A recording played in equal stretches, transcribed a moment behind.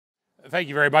Thank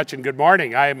you very much and good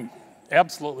morning. I'm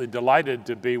absolutely delighted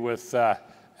to be with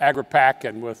AgriPac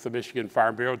and with the Michigan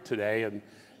Farm Bureau today, and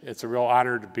it's a real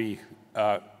honor to be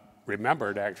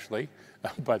remembered, actually,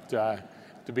 but to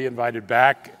be invited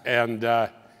back. And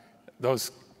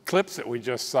those clips that we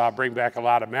just saw bring back a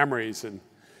lot of memories, and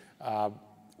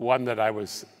one that I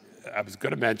was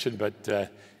going to mention, but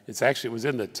it was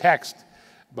in the text,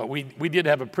 but we did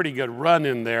have a pretty good run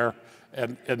in there,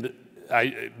 and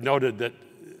I noted that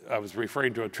I was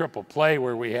referring to a triple play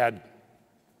where we had,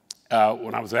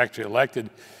 when I was actually elected,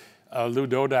 Lou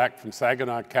Dodak from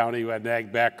Saginaw County, who had an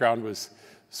ag background, was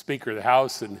Speaker of the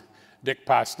House, and Dick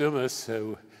Postumus,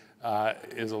 who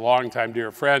is a longtime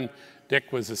dear friend.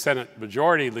 Dick was the Senate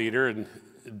Majority Leader, and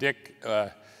Dick,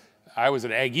 I was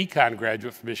an ag econ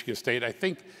graduate from Michigan State. I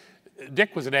think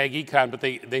Dick was an ag econ, but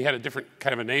they had a different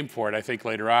kind of a name for it, I think,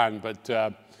 later on.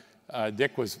 But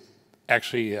Dick was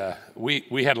actually,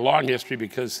 we had a long history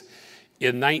because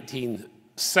in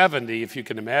 1970, if you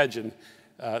can imagine,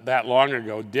 that long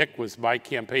ago, Dick was my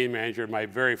campaign manager in my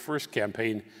very first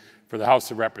campaign for the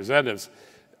House of Representatives.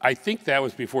 I think that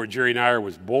was before Jerry Nyer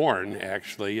was born,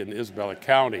 actually, in Isabella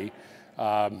County.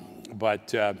 And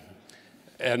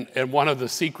one of the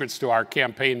secrets to our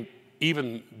campaign,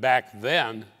 even back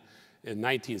then, in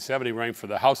 1970, running for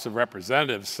the House of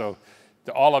Representatives, so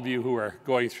to all of you who are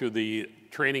going through the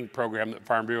training program that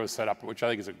Farm Bureau set up, which I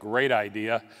think is a great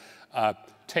idea,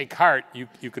 take heart,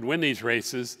 you can win these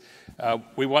races.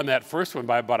 We won that first one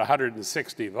by about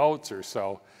 160 votes or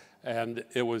so, and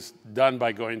it was done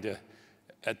by going to,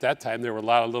 at that time, there were a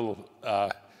lot of little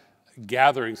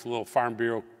gatherings, little Farm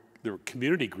Bureau, there were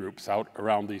community groups out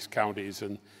around these counties,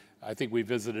 and I think we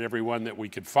visited every one that we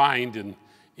could find in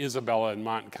Isabella and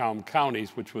Montcalm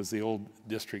counties, which was the old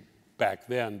district back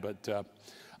then. But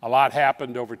a lot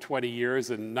happened over 20 years.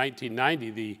 In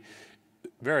 1990, the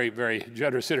very, very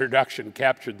generous introduction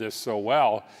captured this so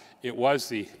well. It was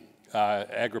the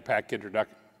AgriPac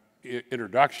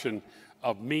introduction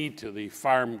of me to the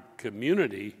farm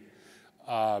community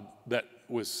that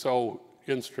was so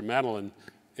instrumental. And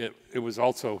it was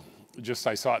also, just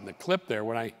I saw it in the clip there,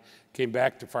 when I came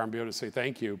back to Farm Bureau to say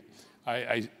thank you,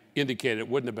 I indicated it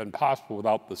wouldn't have been possible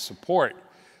without the support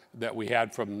that we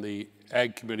had from the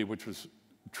ag committee, which was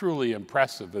truly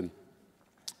impressive,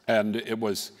 and it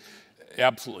was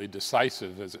absolutely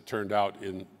decisive, as it turned out,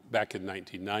 back in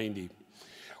 1990.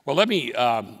 Well, let me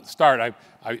start.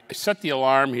 I set the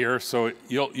alarm here, so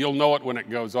you'll know it when it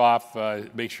goes off.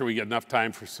 Make sure we get enough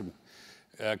time for some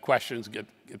questions, get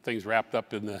things wrapped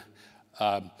up in the.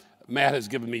 Matt has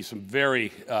given me some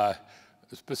very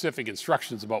specific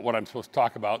instructions about what I'm supposed to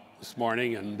talk about this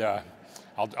morning, and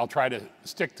I'll try to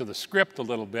stick to the script a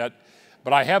little bit.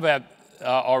 But I have had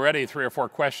already 3 or 4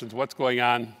 questions. What's going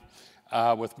on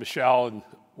with Michelle, and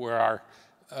where are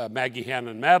Maggie, Hannah,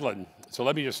 and Madeline? So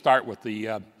let me just start with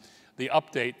the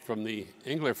update from the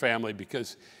Engler family,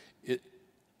 because it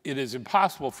is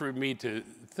impossible for me to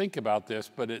think about this,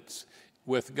 but it's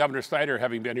with Governor Snyder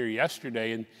having been here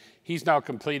yesterday, and he's now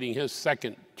completing his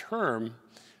 2nd term,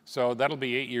 so that'll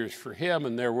be 8 years for him,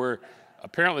 and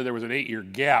apparently there was an 8-year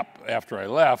gap after I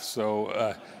left,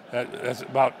 so that's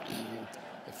about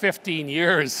 15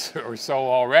 years or so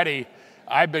already.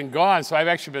 I've been gone, so I've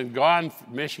actually been gone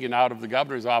from Michigan out of the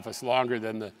governor's office longer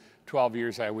than the 12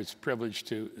 years I was privileged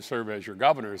to serve as your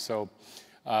governor. So,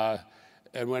 and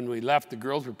when we left, the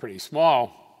girls were pretty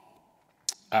small.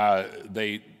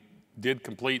 They did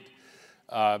complete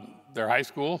their high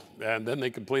school, and then they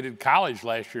completed college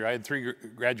last year. I had 3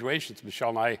 graduations. Michelle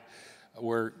and I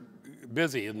were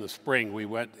busy in the spring. We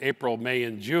went April, May,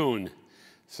 and June.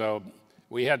 So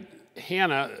we had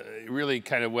Hannah really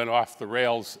kind of went off the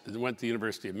rails and went to the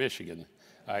University of Michigan.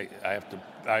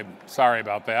 I'm sorry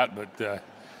about that, but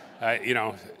you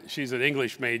know, she's an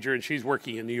English major, and she's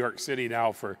working in New York City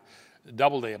now for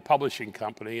Doubleday, a publishing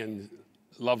company, and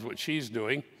loves what she's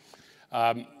doing.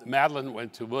 Madeline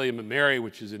went to William & Mary,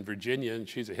 which is in Virginia, and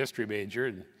she's a history major,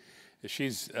 and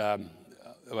she's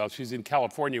in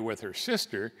California with her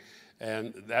sister,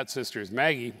 and that sister is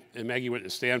Maggie, and Maggie went to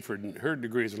Stanford, and her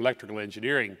degree is in electrical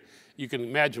engineering. You can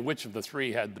imagine which of the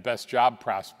 3 had the best job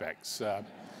prospects.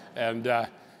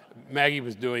 Maggie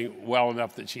was doing well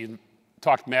enough that she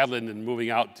talked Madeline into moving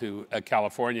out to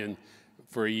California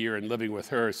for a year and living with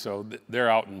her, so they're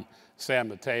out in San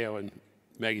Mateo, and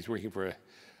Maggie's working for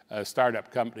a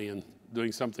startup company and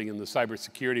doing something in the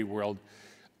cybersecurity world.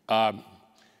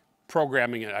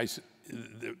 Programming,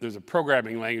 there's a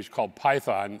programming language called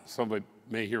Python. Somebody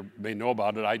may know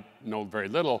about it. I know very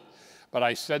little. But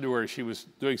I said to her, she was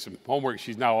doing some homework.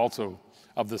 She's now also,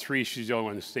 of the 3, she's the only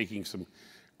one who's taking some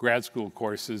grad school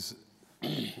courses.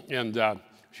 And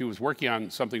she was working on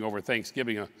something over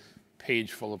Thanksgiving, a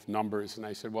page full of numbers, and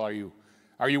I said, well,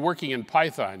 are you working in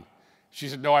Python? She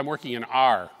said, no, I'm working in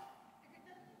R.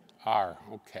 R,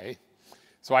 okay.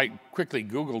 So I quickly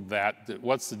Googled that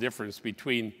what's the difference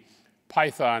between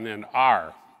Python and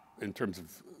R in terms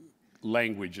of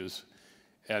languages.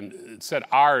 And it said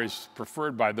R is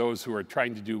preferred by those who are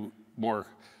trying to do more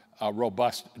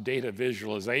robust data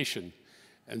visualization.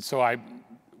 And so I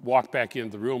walked back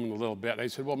into the room in a little bit, and I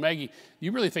said, well, Maggie,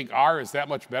 you really think R is that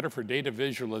much better for data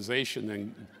visualization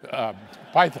than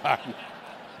Python?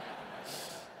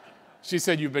 She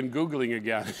said, you've been Googling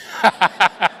again.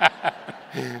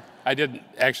 I didn't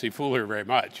actually fool her very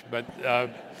much, but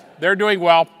they're doing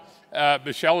well.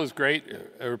 Michelle is great.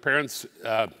 Her parents,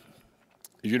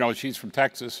 you know, she's from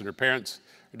Texas, and her parents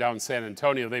are down in San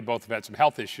Antonio. They both have had some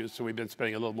health issues, so we've been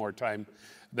spending a little more time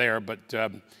there. But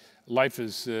life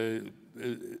is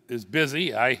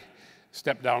busy. I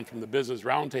stepped down from the Business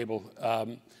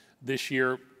Roundtable this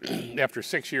year after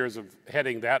 6 years of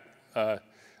heading that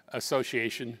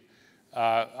association.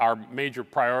 Our major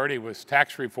priority was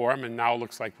tax reform, and now it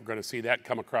looks like we're going to see that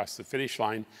come across the finish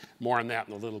line. More on that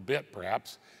in a little bit,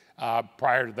 perhaps.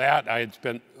 Prior to that, I had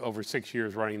spent over 6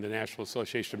 years running the National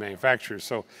Association of Manufacturers.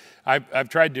 So I've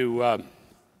tried to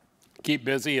keep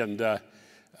busy, and in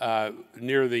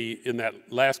that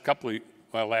last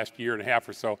last year and a half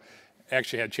or so,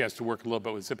 actually had a chance to work a little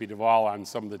bit with Zippy Duvall on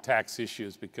some of the tax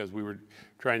issues, because we were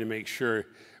trying to make sure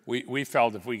we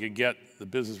felt if we could get the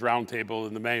Business Roundtable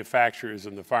and the manufacturers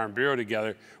and the Farm Bureau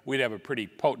together, we'd have a pretty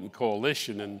potent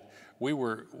coalition. And we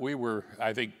were,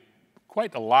 I think,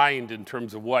 quite aligned in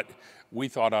terms of what we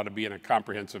thought ought to be in a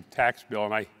comprehensive tax bill.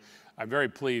 And I'm very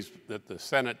pleased that the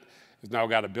Senate has now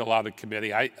got a bill out of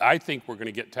committee. I think we're going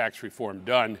to get tax reform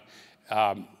done,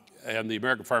 and the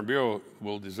American Farm Bureau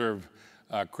will deserve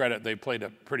credit. They played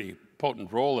a pretty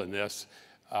potent role in this.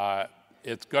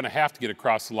 It's going to have to get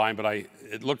across the line, but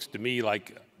it looks to me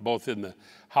like both in the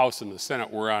House and the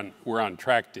Senate we're on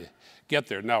track to get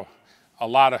there. Now, a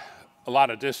lot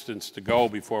of distance to go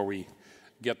before we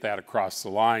get that across the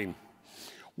line.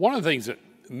 One of the things that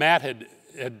Matt had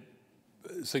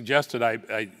suggested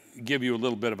I give you a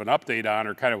little bit of an update on,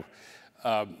 or kind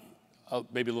of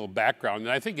maybe a little background, and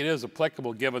I think it is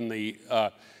applicable given the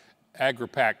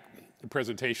AgriPac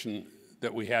presentation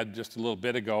that we had just a little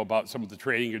bit ago about some of the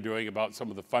training you're doing, about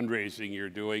some of the fundraising you're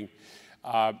doing.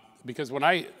 Because when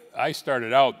I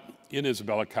started out in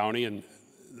Isabella County, and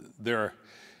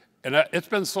it's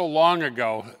been so long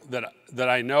ago that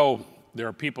I know there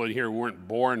are people in here who weren't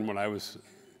born when I was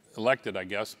elected, I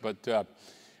guess, but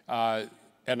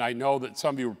and I know that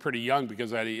some of you were pretty young,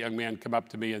 because I had a young man come up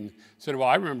to me and said, well,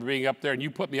 I remember being up there and you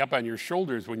put me up on your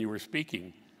shoulders when you were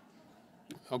speaking.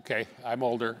 Okay, I'm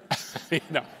older, you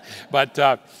know. But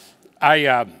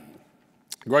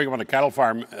growing up on a cattle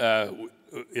farm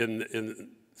in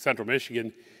central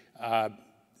Michigan,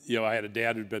 you know, I had a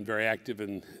dad who'd been very active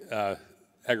in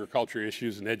agriculture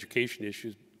issues and education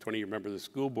issues. 20-year member of the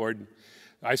school board.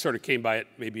 I sort of came by it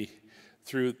maybe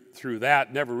through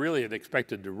that. Never really had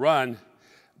expected to run,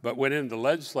 but went into the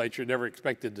legislature. Never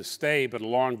expected to stay, but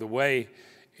along the way,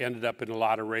 ended up in a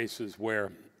lot of races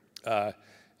where.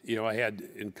 You know, I had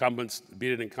incumbents,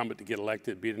 beat an incumbent to get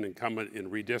elected, beat an incumbent in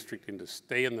redistricting to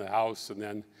stay in the House, and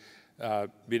then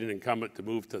beat an incumbent to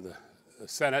move to the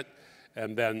Senate,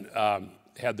 and then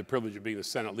had the privilege of being the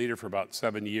Senate leader for about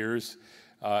 7 years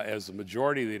as the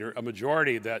majority leader, a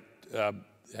majority that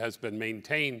has been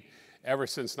maintained ever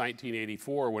since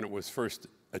 1984 when it was first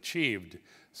achieved.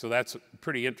 So that's a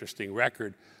pretty interesting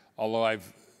record, although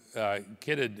I've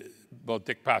kidded both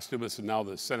Dick Posthumus and now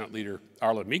the Senate leader,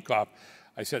 Arlen Meekoff.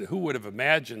 I said, who would have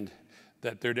imagined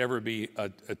that there'd ever be a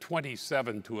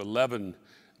 27-11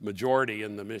 majority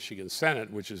in the Michigan Senate,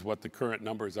 which is what the current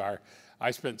numbers are.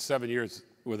 I spent 7 years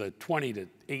with a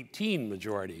 20-18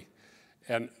 majority.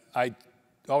 And I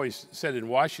always said in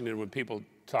Washington, when people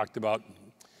talked about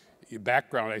your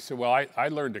background, I said, well, I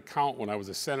learned to count when I was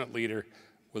a Senate leader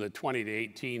with a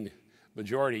 20-18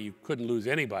 majority. You couldn't lose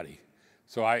anybody.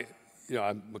 So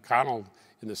McConnell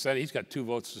in the Senate, he's got 2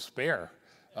 votes to spare.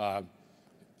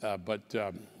 But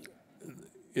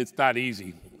it's not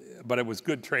easy. But it was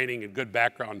good training and good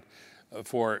background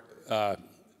for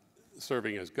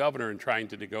serving as governor and trying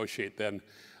to negotiate then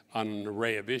on an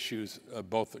array of issues,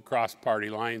 both across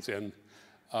party lines and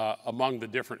among the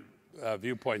different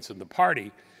viewpoints in the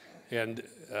party. And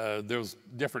those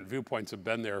different viewpoints have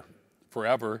been there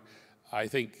forever. I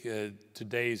think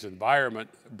today's environment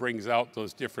brings out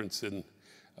those differences in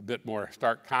a bit more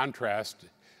stark contrast.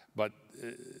 But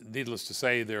needless to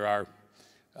say, there are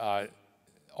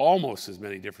almost as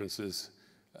many differences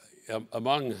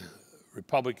among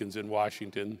Republicans in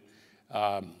Washington,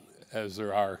 as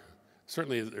there are.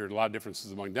 Certainly, there are a lot of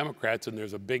differences among Democrats, and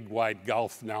there's a big, wide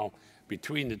gulf now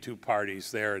between the two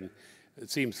parties there, and it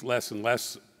seems less and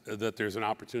less that there's an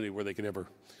opportunity where they can ever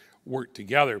work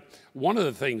together. One of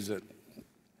the things that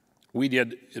we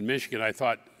did in Michigan, I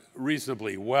thought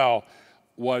reasonably well,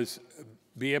 was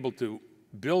be able to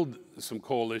build some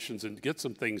coalitions and get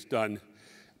some things done.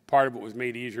 Part of it was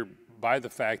made easier by the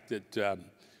fact that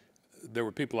there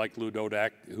were people like Lou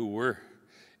Dodak who were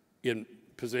in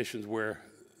positions where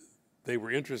they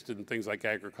were interested in things like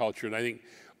agriculture. And I think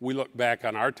we look back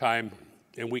on our time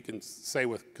and we can say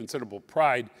with considerable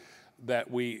pride that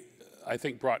we, I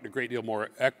think, brought a great deal more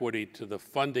equity to the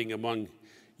funding among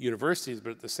universities,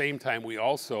 but at the same time we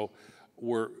also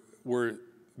were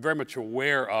very much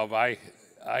aware of, I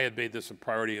had made this a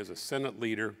priority as a Senate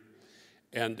leader,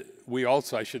 and we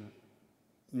also, I should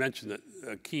mention that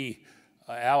a key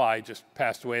ally just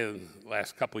passed away in the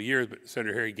last couple of years, but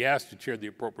Senator Harry Gast, who chaired the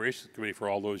Appropriations Committee for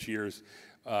all those years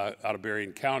out of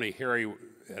Berrien County. Harry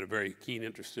had a very keen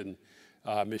interest in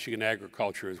Michigan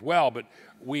agriculture as well, but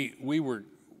we were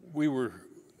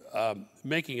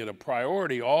making it a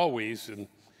priority always, and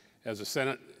as a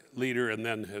Senate leader and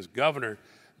then as governor,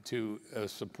 to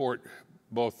support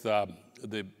both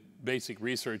the basic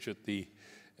research at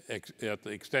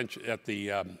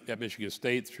Michigan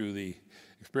State through the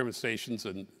experiment stations,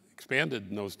 and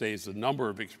expanded in those days the number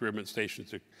of experiment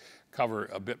stations to cover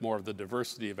a bit more of the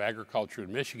diversity of agriculture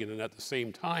in Michigan, and at the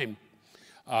same time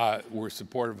we're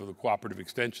supportive of the Cooperative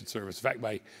Extension Service. In fact,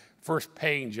 my first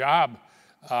paying job,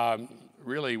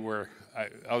 really, where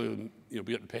other than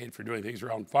getting paid for doing things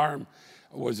around farm,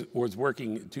 was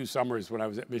working 2 summers when I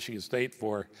was at Michigan State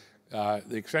for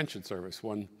the Extension Service.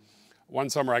 One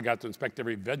summer I got to inspect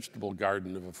every vegetable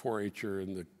garden of a 4-H'er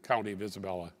in the county of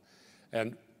Isabella.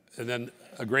 And then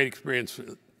a great experience,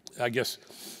 I guess,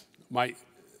 my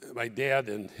dad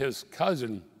and his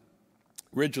cousin,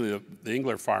 originally the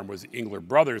Engler farm was the Engler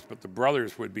brothers, but the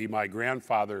brothers would be my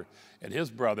grandfather and his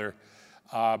brother.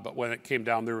 But when it came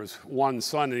down, there was one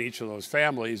son in each of those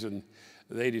families, and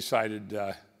they decided,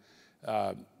 the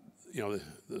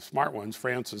smart ones,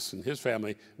 Francis and his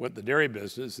family, went to the dairy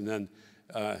business, and then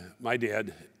my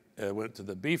dad went to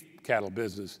the beef cattle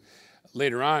business.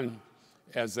 Later on,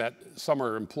 as that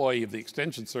summer employee of the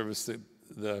Extension Service,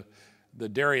 the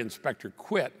dairy inspector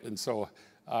quit, and so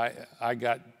I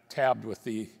got tabbed with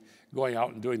the going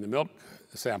out and doing the milk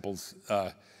samples,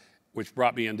 which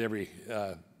brought me into every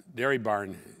dairy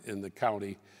barn in the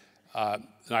county. And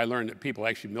I learned that people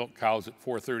actually milk cows at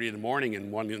 4:30 in the morning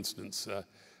in one instance.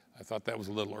 I thought that was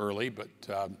a little early, but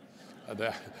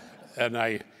and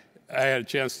I had a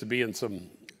chance to be in some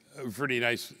pretty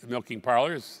nice milking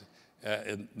parlors,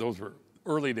 and those were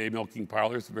early day milking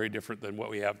parlors, very different than what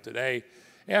we have today.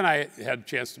 And I had a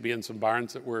chance to be in some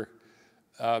barns that were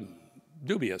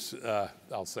dubious,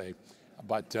 I'll say.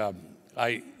 But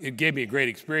it gave me a great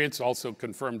experience, also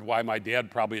confirmed why my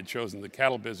dad probably had chosen the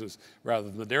cattle business rather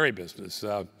than the dairy business.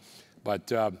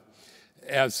 But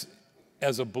as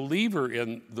a believer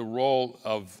in the role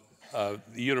of the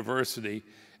university,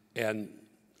 and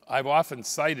I've often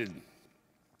cited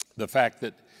the fact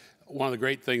that one of the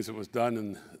great things that was done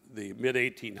in the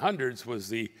mid-1800s was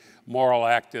the Morrill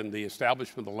Act and the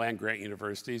establishment of the land-grant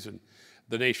universities, and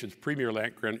the nation's premier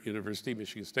land-grant university,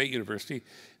 Michigan State University,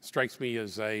 strikes me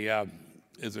as a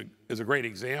great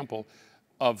example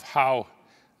of how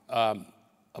a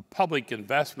public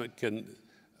investment can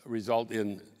result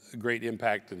in great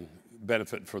impact and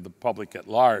benefit for the public at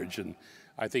large. And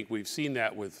I think we've seen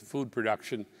that with food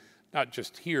production, not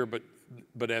just here,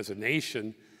 but as a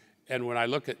nation. And when I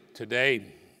look at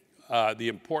today, the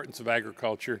importance of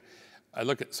agriculture, I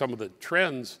look at some of the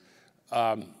trends.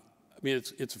 I mean,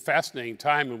 it's a fascinating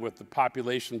time, and with the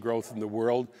population growth in the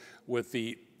world, with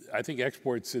I think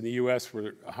exports in the U.S.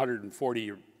 were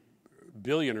 140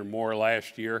 billion or more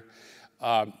last year.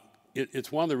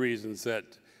 It's one of the reasons that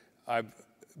I've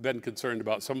been concerned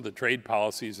about some of the trade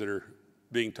policies that are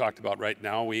being talked about right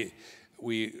now. We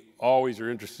always are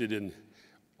interested in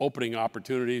opening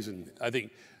opportunities, and I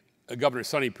think Governor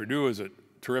Sonny Perdue is a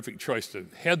terrific choice to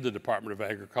head the Department of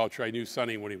Agriculture. I knew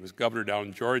Sonny when he was governor down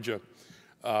in Georgia,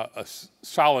 a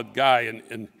solid guy,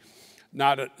 and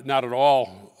not at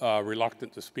all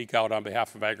reluctant to speak out on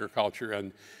behalf of agriculture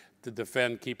and to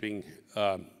defend keeping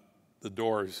the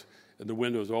doors and the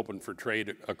windows open for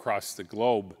trade across the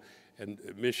globe. And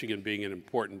Michigan being an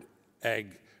important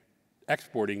ag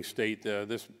exporting state,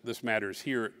 this matters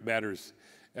here, it matters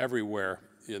everywhere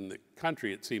in the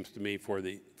country, it seems to me, for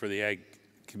the ag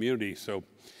community. So,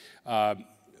 and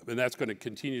that's going to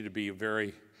continue to be a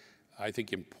very, I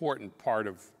think, important part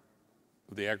of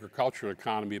the agricultural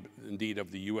economy, but indeed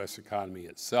of the U.S. economy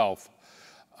itself.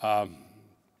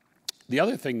 The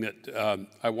other thing that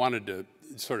I wanted to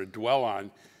sort of dwell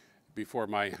on before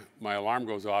my alarm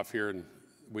goes off here and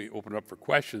we open up for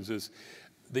questions is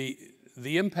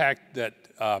the impact that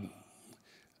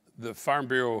the Farm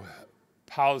Bureau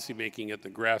policymaking at the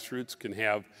grassroots can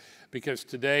have, because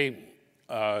today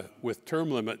with term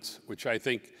limits, which I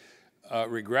think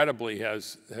regrettably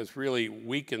has really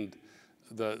weakened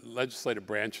the legislative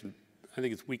branch, and I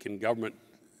think it's weakened government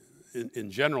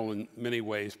in general in many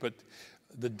ways, but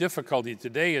the difficulty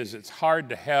today is it's hard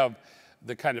to have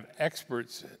the kind of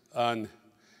experts on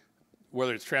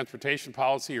whether it's transportation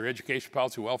policy or education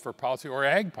policy, welfare policy, or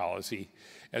ag policy.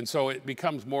 And so it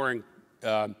becomes more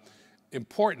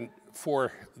important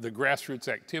for the grassroots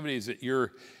activities that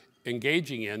you're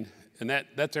engaging in, and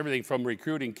that's everything from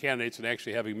recruiting candidates and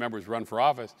actually having members run for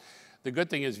office. The good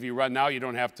thing is if you run now, you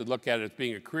don't have to look at it as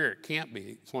being a career. It can't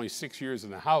be. It's only 6 years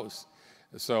in the House.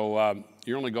 So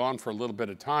you're only gone for a little bit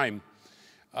of time.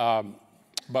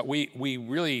 But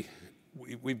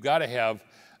we've got to have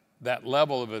that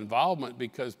level of involvement,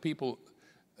 because people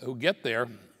who get there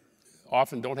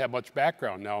often don't have much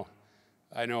background. Now,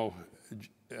 I know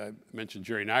I mentioned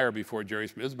Jerry Nyer before.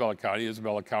 Jerry's from Isabella County.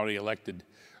 Isabella County elected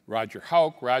Roger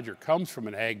Houck. Roger comes from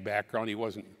an ag background. He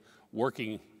wasn't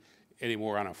working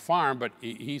anymore on a farm, but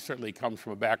he certainly comes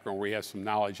from a background where he has some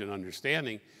knowledge and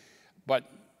understanding. But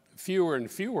fewer and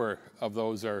fewer of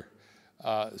those are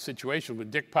situations. When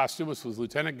Dick Posthumus was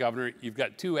lieutenant governor, you've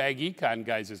got two ag econ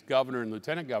guys as governor and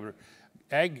lieutenant governor.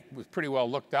 Ag was pretty well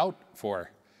looked out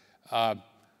for.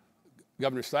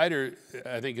 Governor Snyder,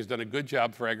 I think, has done a good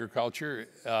job for agriculture.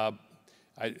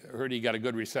 I heard he got a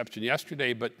good reception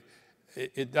yesterday, but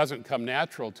it doesn't come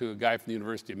natural to a guy from the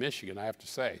University of Michigan, I have to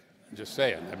say. I'm just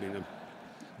saying. I mean,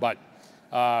 but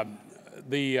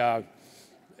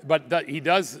he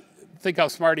does. Think how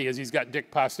smart he is. He's got Dick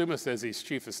Posthumus as his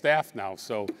chief of staff now,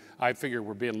 so I figure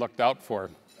we're being looked out for.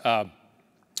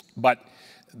 But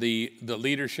the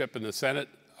leadership in the Senate,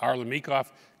 Arlen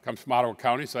Meekoff comes from Ottawa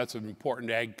County, so that's an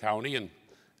important ag county, and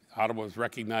Ottawa was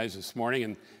recognized this morning.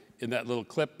 And in that little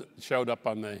clip that showed up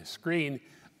on the screen,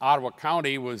 Ottawa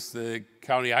County was the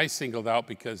county I singled out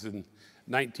because in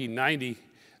 1990,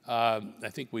 I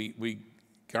think we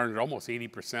garnered almost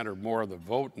 80% or more of the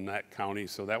vote in that county,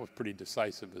 so that was pretty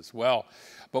decisive as well.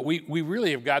 But we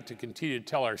really have got to continue to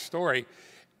tell our story.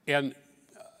 And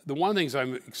the one of the things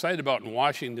I'm excited about in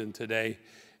Washington today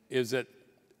is that,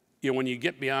 you know, when you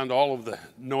get beyond all of the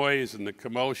noise and the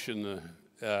commotion,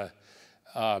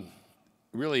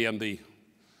 really, and the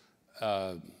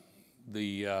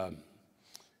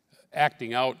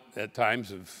acting out at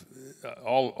times of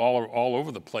all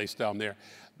over the place down there,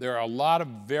 there are a lot of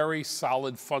very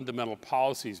solid fundamental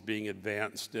policies being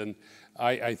advanced. And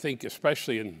I think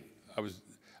especially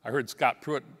I heard Scott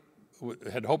Pruitt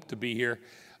had hoped to be here.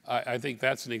 I think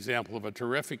that's an example of a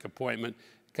terrific appointment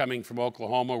coming from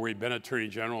Oklahoma, where he'd been Attorney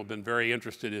General, been very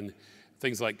interested in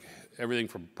things like everything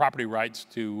from property rights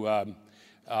to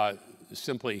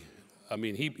simply, I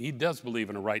mean, he does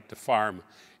believe in a right to farm,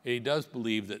 and he does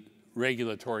believe that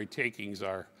regulatory takings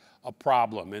are a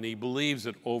problem, and he believes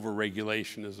that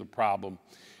overregulation is a problem.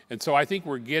 And so I think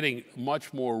we're getting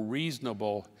much more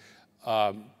reasonable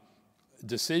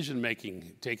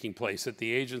decision-making taking place at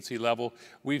the agency level.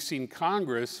 We've seen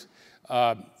Congress,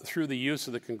 through the use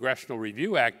of the Congressional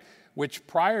Review Act, which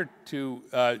prior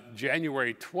to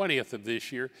January 20th of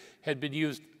this year had been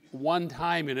used one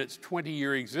time in its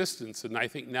 20-year existence, and I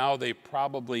think now they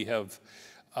probably have,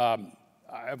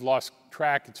 I've lost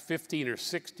track, it's 15 or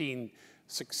 16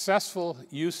 successful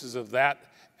uses of that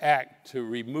act to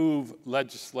remove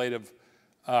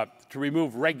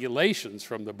regulations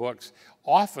from the books,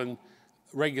 often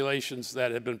regulations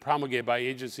that have been promulgated by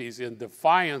agencies in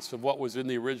defiance of what was in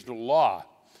the original law.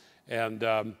 And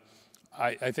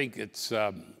I think it's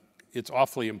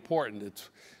awfully important.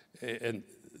 And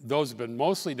those have been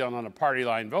mostly done on a party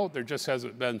line vote. There just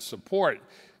hasn't been support.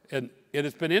 And it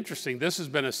has been interesting. This has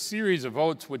been a series of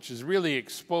votes which has really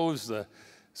exposed the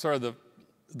sort of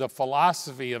the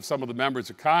philosophy of some of the members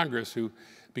of Congress who,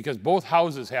 because both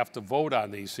houses have to vote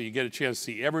on these, so you get a chance to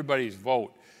see everybody's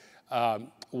vote.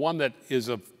 One that is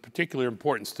of particular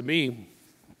importance to me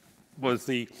was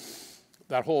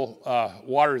that whole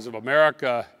Waters of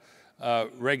America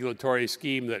regulatory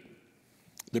scheme that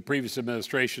the previous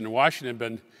administration in Washington had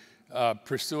been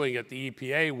pursuing at the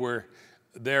EPA, where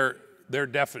their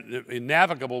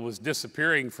navigable was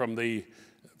disappearing from the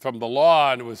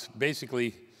law, and it was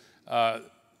basically,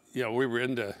 you know, we were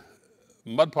into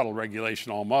mud puddle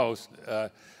regulation almost.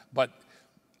 But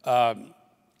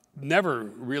never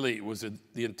really was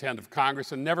the intent of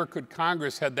Congress, and never could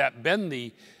Congress, had that been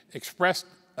the expressed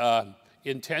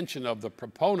intention of the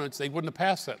proponents, they wouldn't have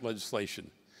passed that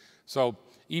legislation. So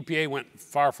EPA went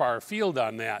far, far afield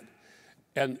on that.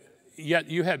 And yet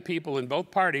you had people in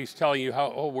both parties telling you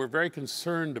how, oh, we're very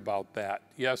concerned about that.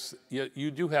 Yes,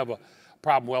 you do have a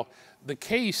problem. Well, the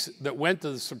case that went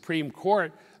to the Supreme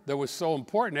Court that was so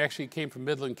important actually came from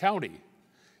Midland County.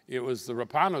 It was the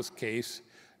Rapanos case,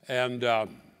 and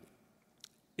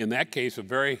in that case,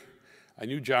 I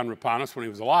knew John Rapanos when he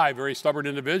was alive, very stubborn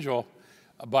individual,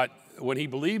 but when he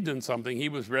believed in something, he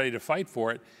was ready to fight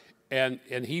for it,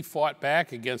 and he fought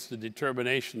back against the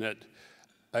determination that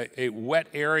a wet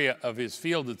area of his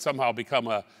field had somehow become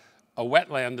a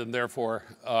wetland and therefore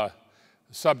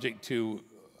subject to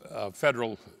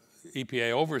federal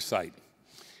EPA oversight.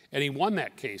 And he won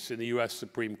that case in the US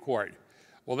Supreme Court.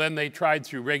 Well, then they tried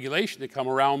through regulation to come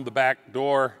around the back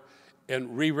door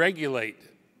and re-regulate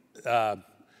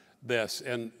this.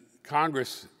 And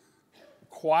Congress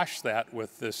quashed that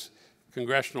with this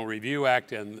Congressional Review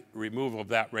Act and removal of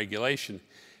that regulation.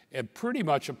 And pretty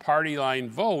much a party line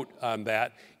vote on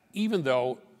that, even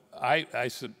though I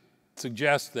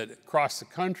suggest that across the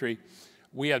country,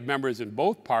 we had members in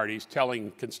both parties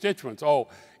telling constituents, oh,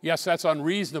 yes, that's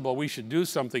unreasonable, we should do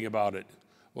something about it.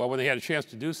 Well, when they had a chance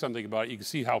to do something about it, you can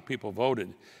see how people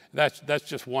voted. That's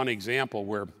just one example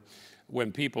where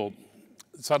when people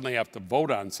suddenly have to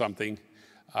vote on something,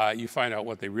 you find out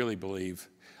what they really believe.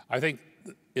 I think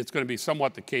it's going to be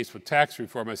somewhat the case with tax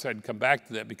reform. I said I'd come back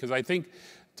to that because I think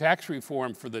tax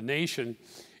reform for the nation,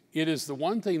 it is the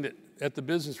one thing that at the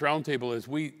Business Roundtable, as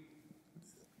we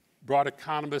brought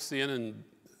economists in and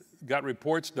got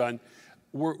reports done,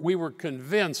 we were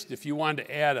convinced if you wanted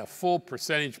to add a full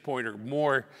percentage point or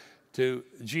more to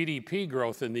GDP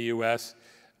growth in the US,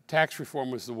 tax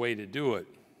reform was the way to do it.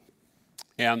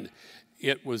 And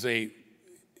it was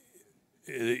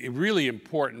really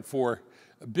important for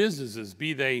businesses,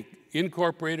 be they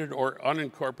incorporated or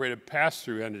unincorporated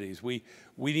pass-through entities. We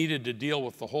needed to deal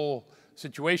with the whole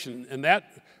situation, and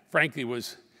that, frankly,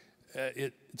 was,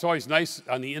 it's always nice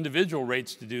on the individual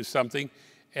rates to do something,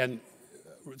 and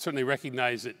certainly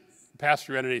recognize that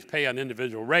pass-through entities pay on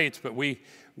individual rates, but we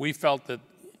felt that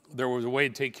there was a way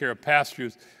to take care of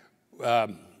pass-throughs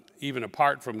even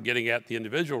apart from getting at the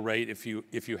individual rate if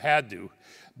you had to.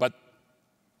 But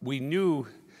we knew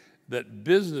that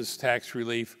business tax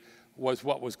relief was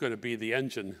what was going to be the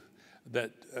engine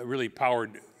that really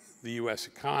powered the U.S.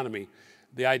 economy.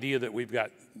 The idea that we've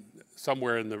got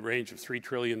somewhere in the range of $3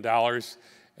 trillion,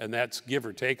 and that's give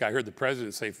or take. I heard the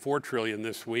president say $4 trillion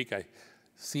this week.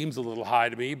 Seems a little high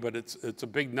to me, but it's a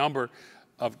big number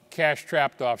of cash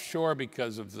trapped offshore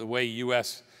because of the way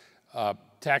U.S.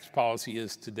 Tax policy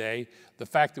is today. The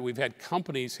fact that we've had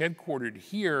companies headquartered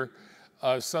here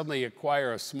suddenly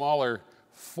acquire a smaller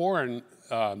foreign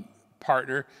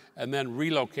partner and then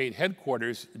relocate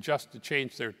headquarters just to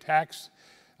change their tax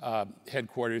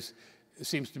headquarters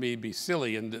seems to me to be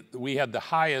silly. And we had the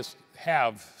highest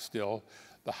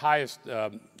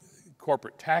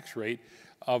corporate tax rate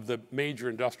of the major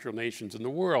industrial nations in the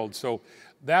world. So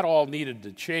that all needed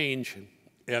to change,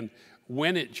 and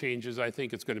when it changes, I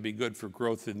think it's going to be good for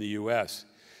growth in the U.S.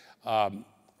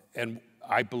 And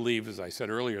I believe, as I said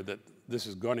earlier, that this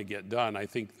is going to get done. I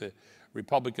think the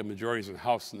Republican majorities in the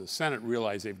House and the Senate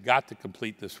realize they've got to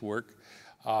complete this work.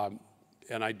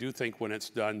 And I do think when it's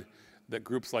done, that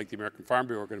groups like the American Farm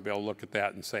Bureau are going to be able to look at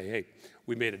that and say, hey,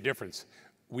 we made a difference.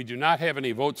 We do not have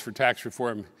any votes for tax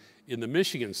reform in the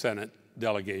Michigan Senate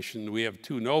delegation. We have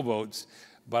 2 no votes,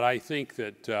 but I think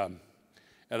that,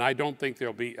 and I don't think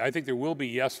I think there will be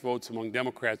yes votes among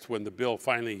Democrats when the bill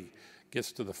finally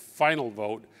gets to the final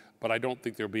vote, but I don't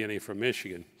think there'll be any from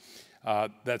Michigan.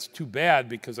 That's too bad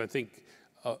because I think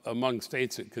among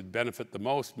states that could benefit the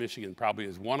most, Michigan probably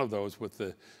is one of those with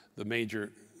the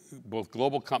major, both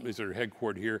global companies that are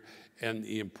headquartered here and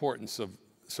the importance of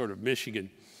sort of Michigan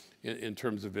in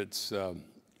terms of its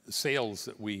sales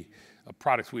that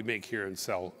products we make here and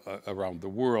sell around the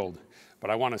world. But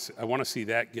I want to see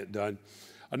that get done.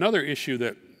 Another issue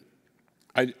that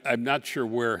I'm not sure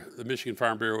where the Michigan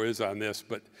Farm Bureau is on this,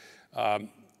 but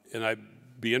and I'd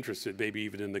be interested maybe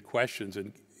even in the questions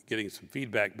and getting some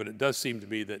feedback, but it does seem to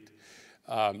me that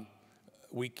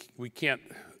we can't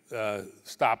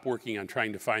stop working on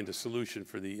trying to find a solution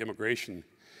for the immigration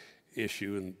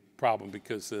issue and problem,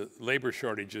 because the labor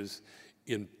shortages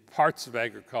in parts of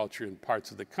agriculture and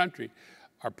parts of the country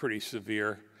are pretty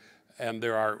severe, and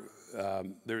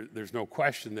there's no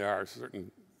question there are certain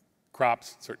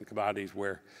crops, certain commodities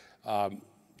where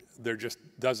there just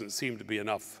doesn't seem to be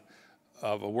enough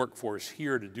of a workforce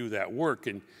here to do that work.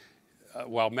 And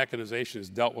while mechanization has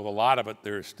dealt with a lot of it,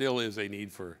 there still is a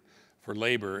need for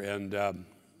labor, and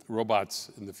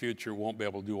robots in the future won't be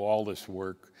able to do all this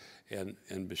work, and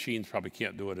machines probably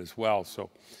can't do it as well. So,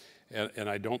 and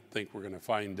I don't think we're going to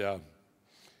find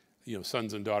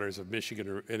sons and daughters of Michigan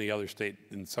or any other state,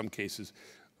 in some cases,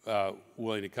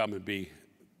 willing to come and be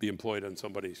employed on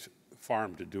somebody's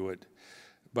farm to do it.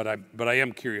 But I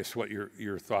am curious what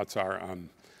your thoughts are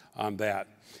on that.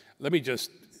 Let me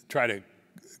just try to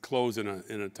close in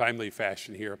a timely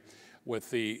fashion here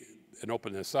with and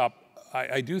open this up.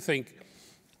 I do think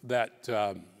that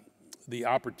the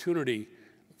opportunity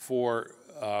for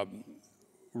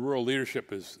rural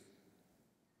leadership is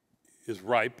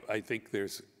ripe. I think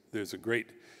there's a great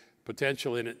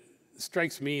potential in it. It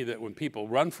strikes me that when people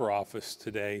run for office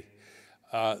today,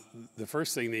 the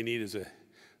first thing they need is a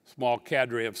small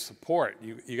cadre of support.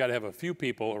 You got to have a few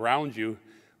people around you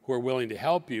who are willing to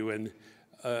help you, and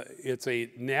it's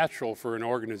a natural for an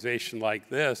organization like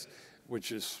this,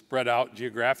 which is spread out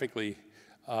geographically,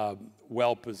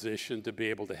 well positioned to be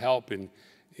able to help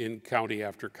in county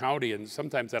after county, and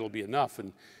sometimes that'll be enough.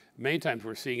 And many times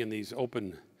we're seeing in these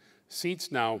open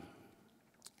seats now,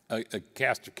 a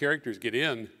cast of characters get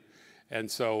in, and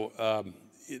so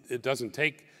it doesn't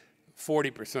take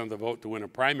 40% of the vote to win a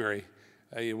primary.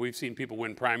 We've seen people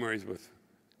win primaries with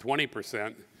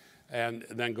 20% and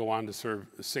then go on to serve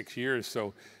 6 years.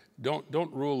 So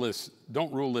don't rule this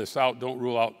out. Don't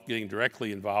rule out getting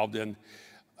directly involved. And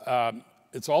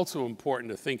it's also important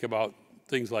to think about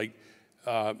things like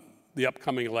the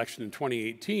upcoming election in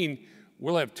 2018.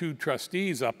 We'll have 2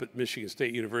 trustees up at Michigan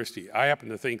State University. I happen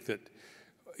to think that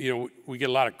we get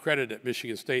a lot of credit at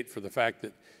Michigan State for the fact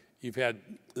that you've had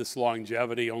this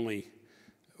longevity. Only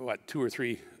 2 or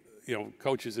 3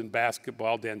 coaches in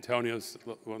basketball. D'Antonio's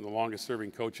one of the longest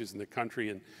serving coaches in the country,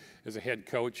 and as a head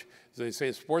coach, as they say,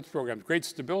 a sports program, great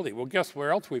stability. Well, guess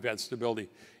where else we've had stability?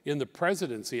 In the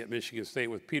presidency at Michigan State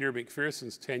with Peter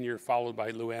McPherson's tenure followed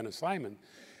by Lou Anna Simon.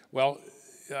 Well,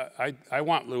 I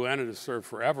want Lou Anna to serve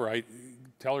forever. I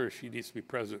tell her she needs to be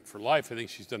president for life. I think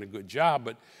she's done a good job,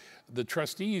 but the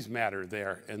trustees matter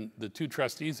there, and the 2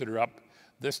 trustees that are up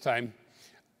this time.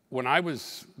 When I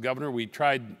was governor, we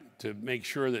tried to make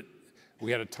sure that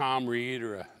we had a Tom Reed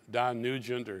or a Don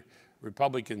Nugent or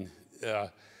Republican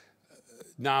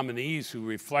nominees who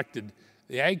reflected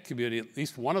the ag community. At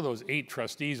least one of those 8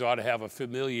 trustees ought to have a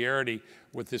familiarity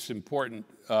with this important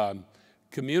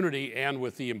community and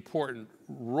with the important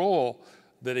role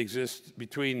that exists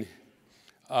between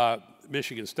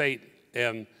Michigan State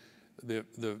and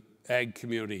the ag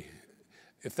community.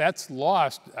 If that's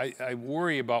lost, I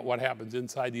worry about what happens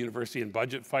inside the university in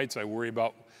budget fights. I worry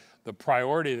about the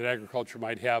priority that agriculture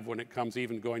might have when it comes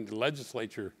even going to the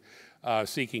legislature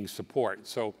seeking support.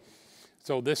 So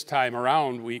this time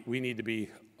around, we need to be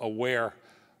aware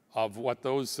of what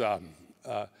those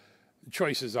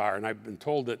choices are. And I've been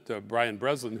told that Brian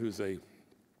Breslin, who's a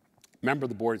member of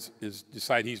the board, is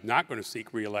decided he's not going to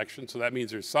seek re-election. So that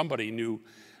means there's somebody new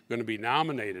going to be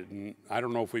nominated. And I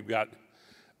don't know if we've got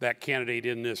that candidate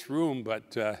in this room,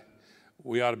 but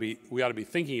we ought to be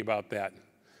thinking about that.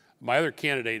 My other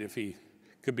candidate, if he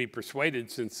could be persuaded,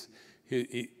 since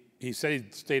he said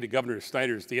he'd stay to Governor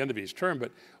Snyder's at the end of his term,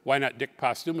 but why not Dick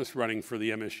Postumus running for the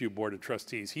MSU Board of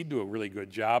Trustees? He'd do a really good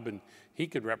job, and he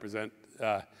could represent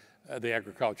the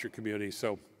agriculture community.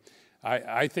 So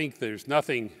I think there's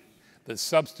nothing that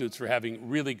substitutes for having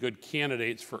really good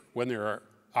candidates for when there are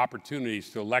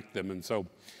opportunities to elect them. And so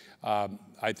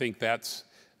I think that's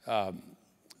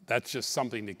just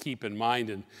something to keep in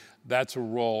mind, and that's a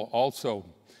role also.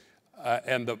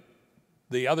 And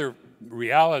the other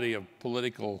reality of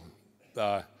political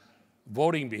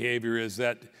voting behavior is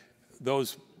that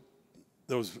those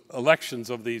elections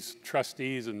of these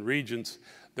trustees and regents,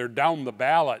 they're down the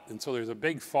ballot, and so there's a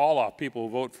big fall off. People who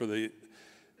vote for the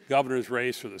governor's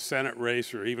race or the Senate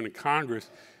race or even a Congress,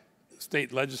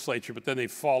 state legislature, but then they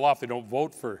fall off. They don't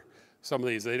vote for some of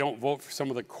these. They don't vote for some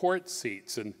of the court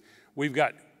seats, and we've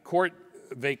got court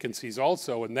vacancies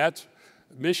also, and that's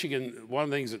Michigan. One of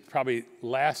the things that probably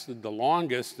lasted the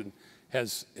longest and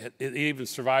it even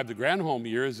survived the Granholm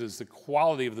years is the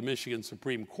quality of the Michigan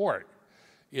Supreme Court.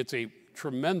 It's a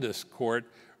tremendous court,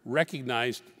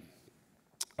 recognized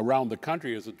around the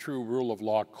country as a true rule of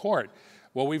law court.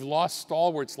 Well, we've lost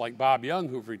stalwarts like Bob Young,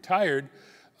 who've retired,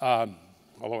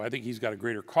 although I think he's got a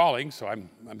greater calling, so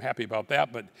I'm happy about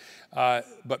that.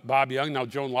 But Bob Young, now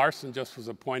Joan Larson just was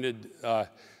appointed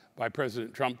by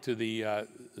President Trump to the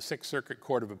Sixth Circuit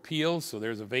Court of Appeals, so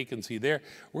there's a vacancy there.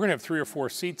 We're going to have 3 or 4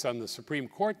 seats on the Supreme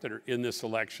Court that are in this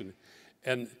election,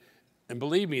 and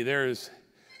believe me, there's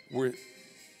my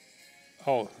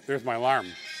alarm.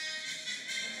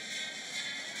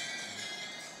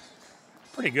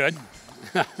 Pretty good.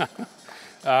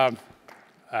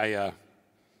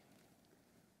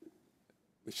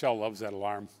 Michelle loves that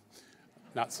alarm.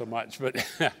 Not so much, but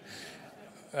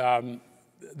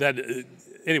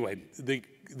anyway,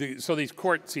 so these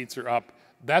court seats are up.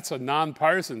 That's a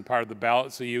nonpartisan part of the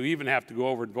ballot, so you even have to go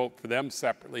over and vote for them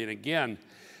separately. And again,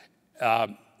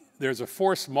 there's a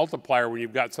force multiplier when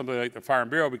you've got something like the Farm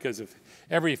Bureau, because if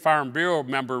every Farm Bureau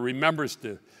member remembers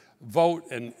to vote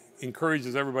and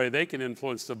encourages everybody they can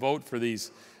influence to vote for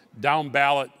these down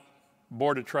ballot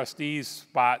Board of Trustees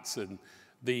spots and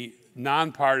the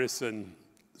nonpartisan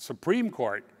Supreme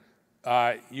Court,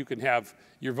 you can have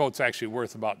your vote's actually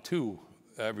worth about 2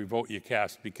 every vote you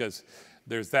cast, because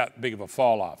there's that big of a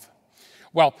fall off.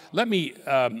 Well, let me,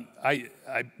 I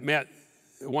met,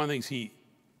 one of the things he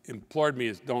implored me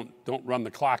is don't run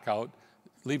the clock out,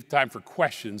 leave time for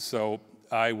questions. So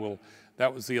I will,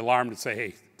 that was the alarm to say,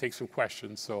 hey, take some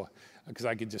questions, so, because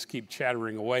I could just keep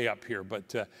chattering away up here.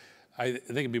 But I think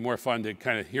it'd be more fun to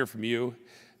kind of hear from you.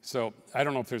 So I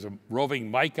don't know if there's a roving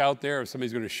mic out there, if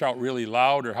somebody's going to shout really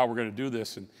loud, or how we're going to do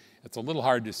this. And it's a little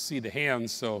hard to see the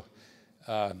hands. So,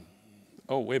 oh,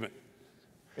 wait a minute.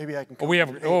 Maybe I can. We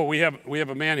have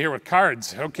a man here with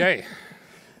cards. Okay,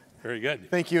 very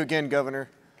good. Thank you again, Governor.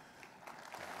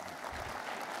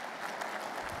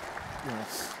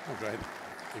 Oh, go ahead.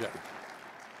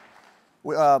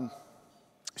 Yeah.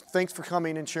 Thanks for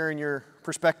coming and sharing your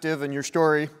perspective and your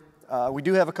story. We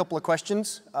do have a couple of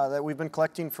questions that we've been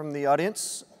collecting from the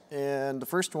audience. And the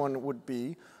first one would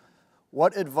be,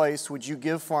 what advice would you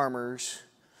give farmers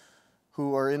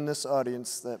who are in this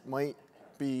audience that might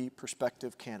be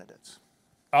prospective candidates?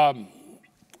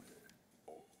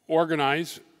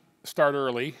 Organize, start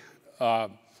early.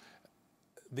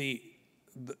 The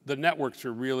networks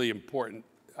are really important.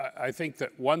 I think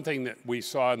that one thing that we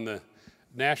saw in the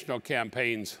national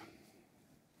campaigns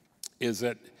is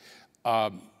that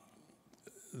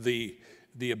the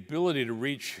ability to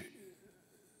reach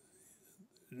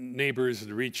neighbors and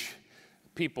to reach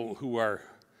people who are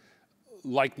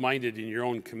like-minded in your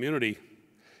own community,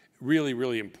 really,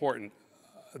 really important.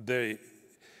 The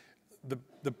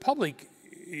public,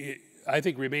 I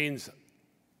think, remains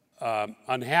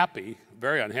unhappy,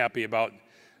 very unhappy about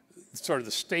sort of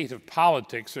the state of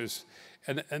politics.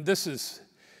 And this is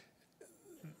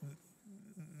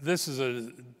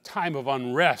a time of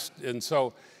unrest. And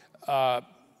so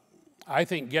I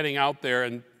think getting out there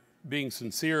and being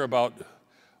sincere about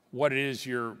what it is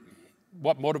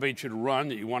what motivates you to run,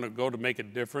 that you want to go to make a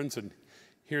difference, and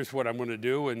here's what I'm going to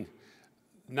do, and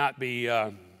not be,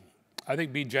 I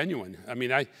think, be genuine. I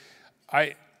mean,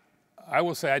 I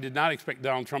will say I did not expect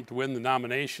Donald Trump to win the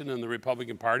nomination in the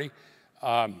Republican Party,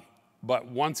 but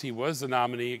once he was the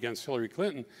nominee against Hillary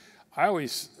Clinton, I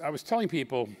was telling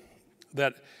people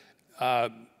that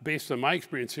based on my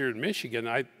experience here in Michigan,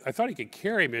 I thought he could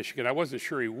carry Michigan. I wasn't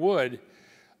sure he would.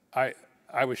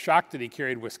 I was shocked that he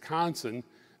carried Wisconsin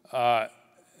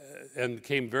and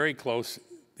came very close,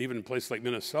 even in places like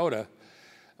Minnesota.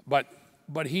 But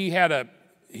he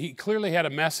clearly had a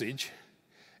message,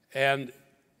 and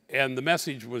the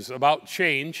message was about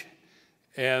change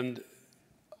and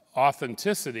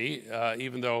authenticity,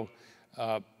 even though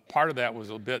part of that was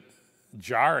a bit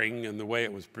jarring in the way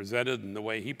it was presented and the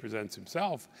way he presents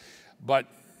himself. But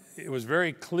it was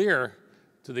very clear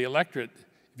to the electorate,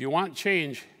 if you want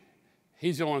change,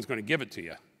 he's the one who's going to give it to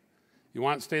you. You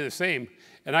want it to stay the same.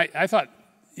 And I thought,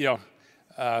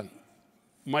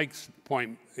 Mike's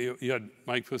point, you had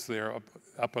Mike was there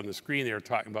up on the screen there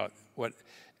talking about what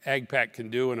AgriPac can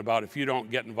do, and about if you don't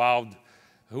get involved,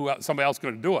 somebody else is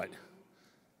going to do it.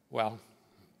 Well,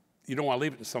 you don't want to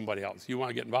leave it to somebody else. You want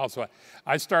to get involved. So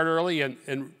I start early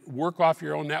and work off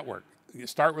your own network. You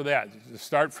start with that.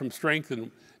 Start from strength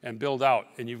and build out.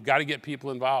 And you've got to get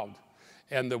people involved.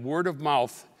 And the word of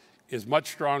mouth is much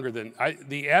stronger than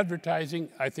the advertising.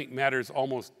 I think matters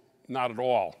almost not at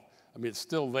all. I mean, it's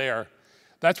still there.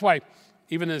 That's why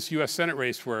even in this U.S. Senate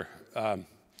race where I'm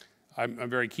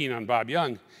very keen on Bob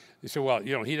Young, they say, well,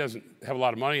 he doesn't have a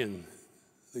lot of money, and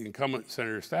the incumbent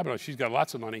Senator Stabenow, she's got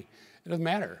lots of money. It doesn't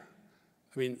matter.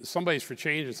 I mean, somebody's for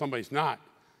change and somebody's not.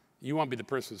 You want to be the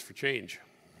person that's for change.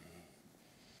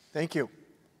 Thank you.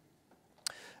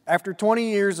 After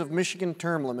 20 years of Michigan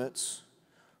term limits,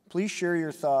 please share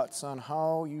your thoughts on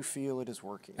how you feel it is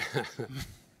working.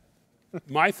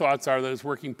 My thoughts are that it's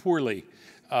working poorly.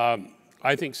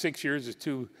 I think 6 years is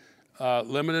too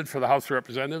limited for the House of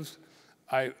Representatives.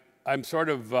 I'm sort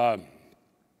of,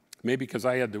 maybe because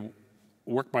I had to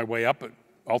work my way up, but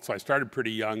also I started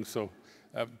pretty young, so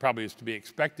that probably is to be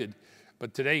expected.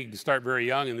 But today you can start very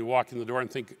young and you walk in the door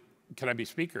and think, can I be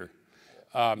Speaker?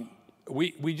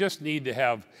 we just need to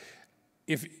have,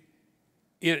 and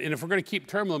if we're going to keep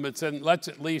term limits, then let's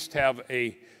at least have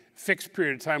a fixed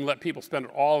period of time, let people spend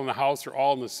it all in the House or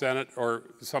all in the Senate or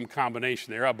some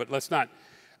combination thereof. But let's not,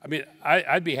 I mean,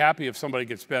 I'd be happy if somebody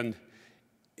could spend,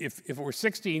 if it were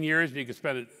 16 years and you could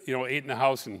spend it, 8 in the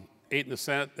House and 8 in the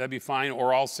Senate, that'd be fine,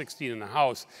 or all 16 in the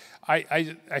House.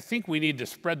 I think we need to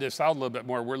spread this out a little bit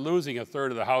more. We're losing a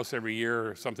third of the House every year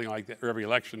or something like that, or every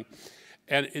election.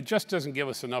 And it just doesn't give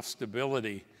us enough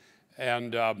stability.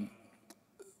 And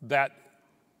that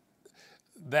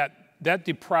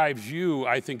deprives you,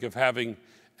 I think, of having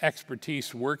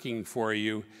expertise working for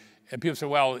you. And people say,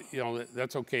 well,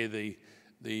 that's okay.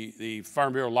 The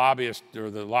Farm Bureau lobbyist or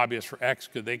the lobbyist for X,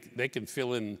 they can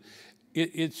fill in.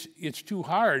 It's too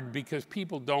hard because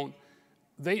people don't.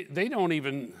 They don't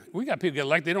even. We got people get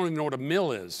elected. They don't even know what a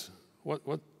mill is. What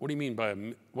do you mean by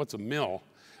what's a mill?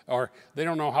 Or they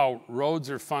don't know how roads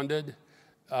are funded.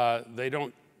 They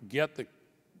don't get the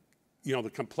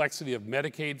complexity of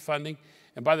Medicaid funding.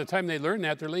 And by the time they learn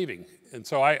that, they're leaving. And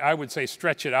so I would say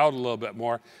stretch it out a little bit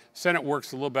more. Senate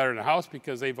works a little better in the House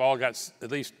because they've all got, at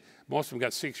least most of them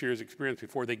got 6 years experience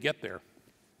before they get there.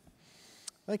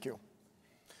 Thank you.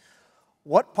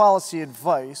 What policy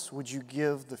advice would you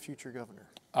give the future governor?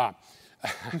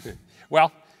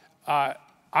 Well,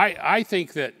 I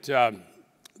think that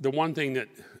the one thing that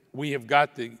we have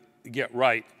got to get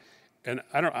right, and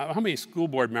I don't know, how many school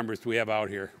board members do we have out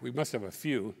here? We must have a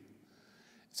few.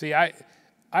 See,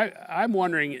 I'm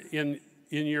wondering in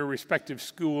your respective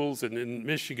schools and in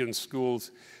Michigan schools,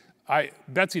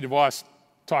 Betsy DeVos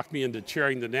talked me into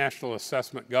chairing the National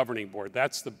Assessment Governing Board.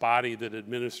 That's the body that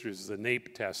administers the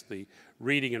NAEP test, the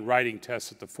reading and writing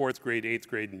tests at the 4th grade, 8th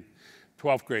grade, and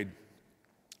 12th grade.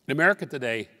 In America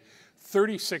today,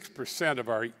 36% of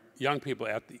our young people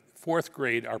at the 4th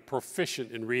grade are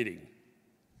proficient in reading.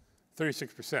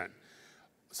 36%.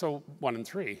 So 1 in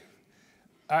 3.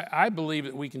 I believe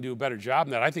that we can do a better job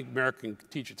than that. I think America can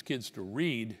teach its kids to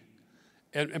read,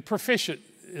 and proficient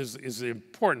is the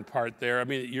important part there. I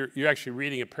mean, you're actually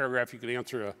reading a paragraph. You can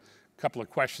answer a couple of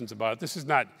questions about it. This is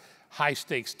not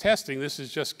high-stakes testing. This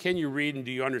is just, can you read and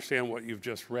do you understand what you've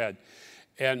just read?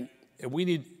 And we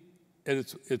need, and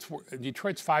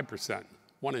Detroit's 5%,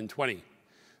 1 in 20.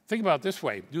 Think about it this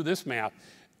way. Do this math.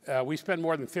 We spend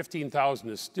more than $15,000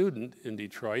 a student in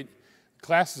Detroit.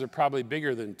 Classes are probably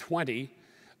bigger than 20.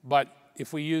 But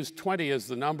if we use 20 as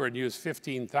the number and use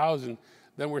 15,000,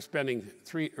 then we're spending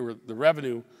the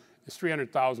revenue is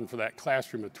 300,000 for that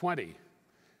classroom of 20.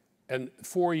 And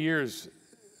 4 years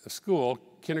of school,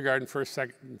 kindergarten, first,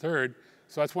 second, and third,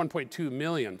 so that's 1.2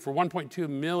 million. For 1.2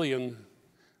 million,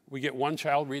 we get one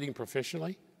child reading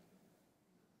proficiently?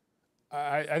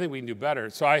 I think we can do better.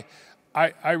 So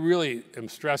I really am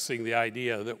stressing the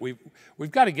idea that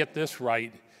we've got to get this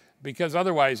right, because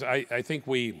otherwise I think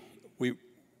we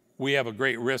have a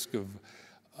great risk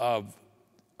of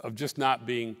just not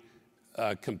being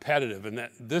competitive, and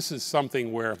that this is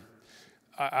something where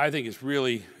I think is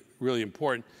really, really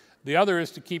important. The other is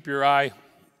to keep your eye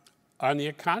on the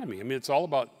economy. I mean, it's all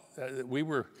about, we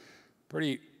were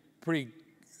pretty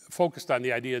focused on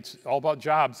the idea it's all about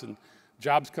jobs, and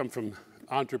jobs come from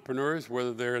entrepreneurs,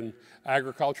 whether they're in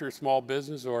agriculture, small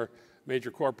business, or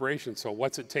major corporations. So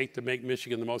what's it take to make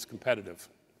Michigan the most competitive?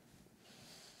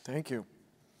 Thank you.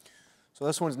 So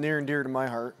this one's near and dear to my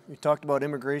heart. You talked about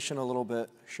immigration a little bit.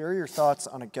 Share your thoughts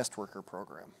on a guest worker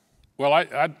program. Well,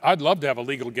 I'd love to have a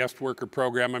legal guest worker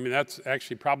program. I mean, that's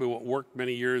actually probably what worked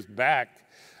many years back,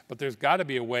 but there's got to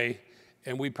be a way,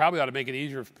 and we probably ought to make it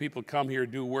easier for people to come here,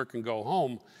 do work, and go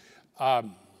home.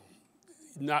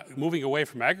 Not moving away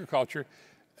from agriculture.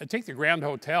 Take the Grand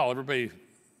Hotel. Everybody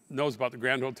knows about the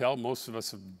Grand Hotel. Most of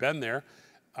us have been there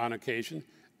on occasion.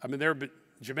 I mean, there have been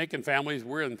Jamaican families,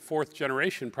 we're in 4th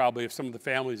generation probably of some of the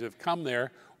families that have come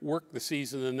there, worked the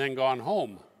season, and then gone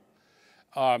home.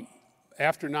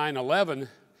 After 9/11,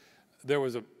 there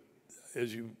was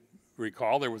as you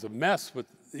recall, there was a mess with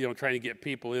trying to get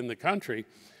people in the country,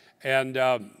 and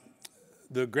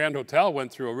the Grand Hotel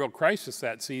went through a real crisis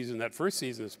that season, that first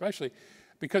season especially,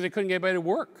 because they couldn't get anybody to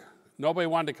work. Nobody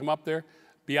wanted to come up there,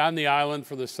 be on the island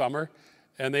for the summer,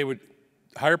 and they would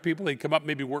hire people. They'd come up,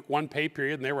 maybe work 1 pay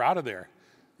period, and they were out of there.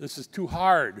 This is too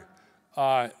hard.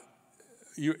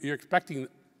 You're expecting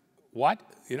what?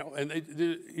 And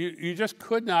you just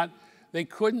could not. They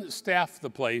couldn't staff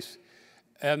the place,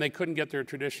 and they couldn't get their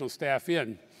traditional staff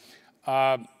in.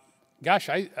 Gosh,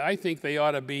 I think they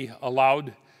ought to be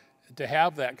allowed to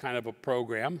have that kind of a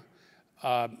program.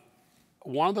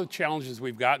 One of the challenges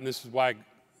we've got, and this is why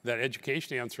that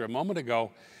education answer a moment ago,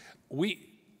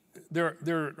 there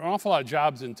are an awful lot of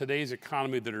jobs in today's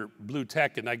economy that are blue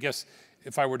tech, and I guess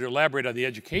if I were to elaborate on the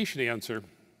education answer,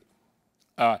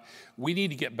 we need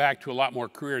to get back to a lot more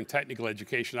career and technical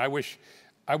education. I wish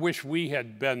we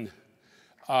had been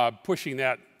pushing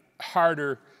that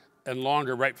harder and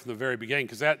longer right from the very beginning,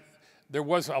 because there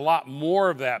was a lot more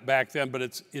of that back then, but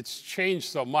it's changed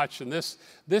so much, and this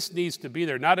needs to be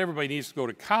there. Not everybody needs to go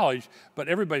to college, but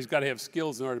everybody's got to have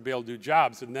skills in order to be able to do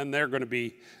jobs, and then they're going to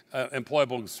be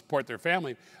employable and support their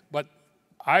family. But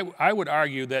I would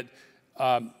argue that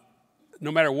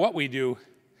no matter what we do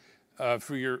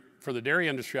for the dairy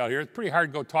industry out here, it's pretty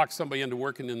hard to go talk somebody into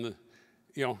working in the,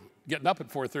 getting up at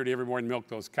 4:30 every morning to milk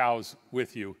those cows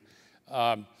with you,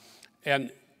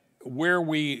 and where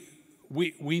we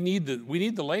need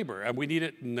the labor, and we need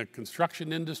it in the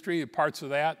construction industry, parts of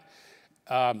that,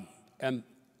 and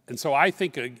so I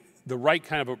think the right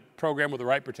kind of a program with the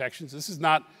right protections. This is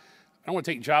not, I don't want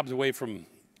to take jobs away from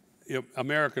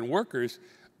American workers,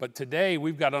 but today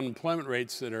we've got unemployment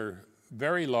rates that are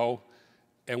very low,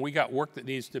 and we got work that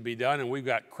needs to be done, and we've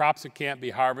got crops that can't be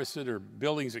harvested or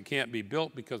buildings that can't be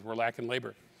built because we're lacking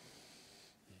labor.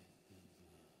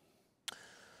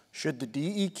 Should the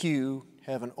DEQ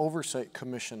have an oversight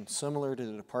commission similar to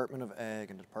the Department of Ag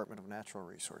and the Department of Natural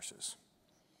Resources?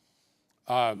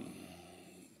 I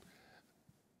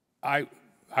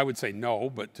would say no,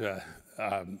 but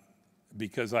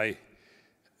because I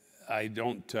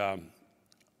don't,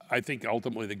 I think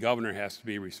ultimately the governor has to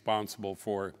be responsible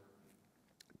for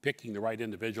picking the right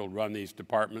individual to run these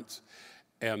departments,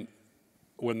 and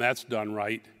when that's done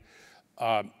right,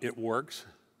 it works.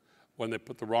 When they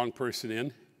put the wrong person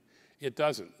in, it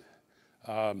doesn't.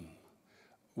 I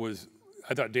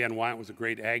thought Dan Wyant was a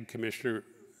great ag commissioner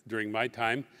during my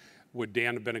time. Would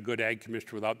Dan have been a good ag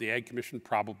commissioner without the ag commission?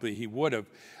 Probably he would have.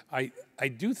 I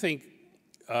do think,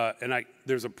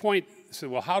 there's a point, so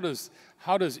well, how does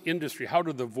industry, how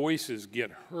do the voices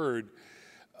get heard?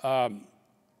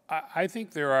 I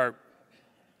think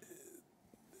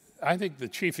I think the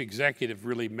chief executive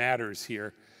really matters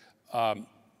here.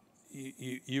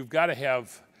 You've got to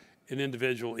have an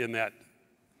individual in that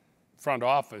front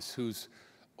office who's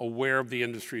aware of the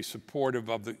industry, supportive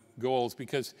of the goals,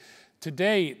 because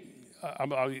today,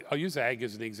 I'll use ag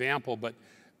as an example, but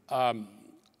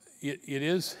it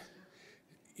is,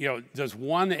 does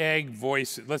one ag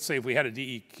voice, let's say if we had a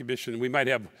DE commission, we might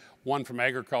have one from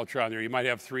agriculture on there, you might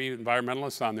have 3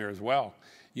 environmentalists on there as well.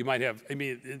 You might have,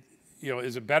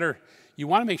 is it better, you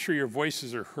want to make sure your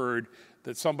voices are heard,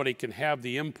 that somebody can have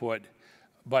the input,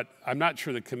 but I'm not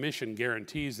sure the commission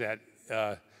guarantees that,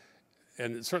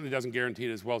 and it certainly doesn't guarantee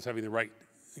it as well as having the right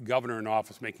governor in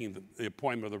office making the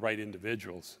appointment of the right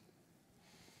individuals.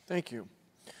 Thank you.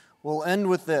 We'll end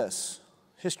with this.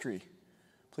 History.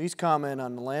 Please comment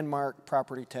on the landmark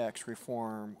property tax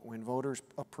reform when voters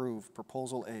approved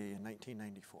Proposal A in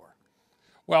 1994.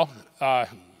 Well,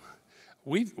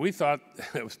 we thought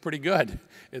it was pretty good.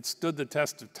 It stood the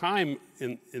test of time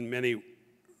in many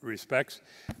respects.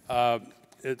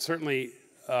 It certainly,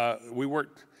 we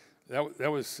worked,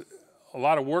 that was a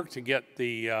lot of work to get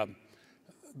the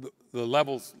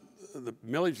levels, the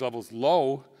millage levels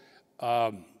low.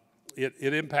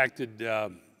 It impacted,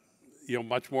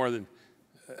 much more than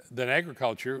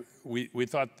agriculture. We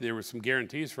thought there were some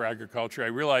guarantees for agriculture. I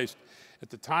realized at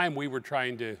the time we were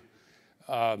trying to,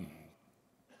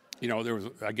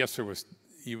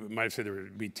 you might say there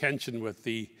would be tension with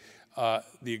the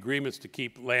agreements to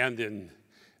keep land in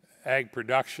ag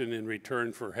production in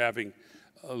return for having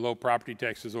low property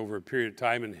taxes over a period of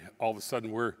time, and all of a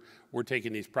sudden we're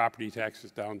taking these property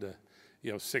taxes down to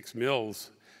 6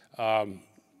 mills.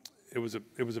 It was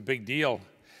a big deal,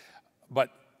 but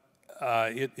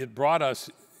it brought us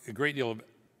a great deal of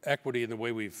equity in the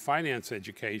way we finance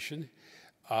education.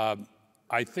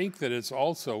 I think that it's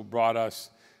also brought us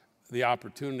the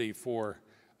opportunity for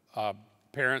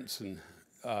parents and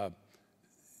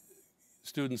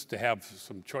students to have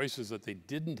some choices that they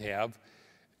didn't have.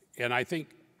 And I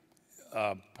think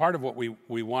part of what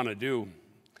we want to do,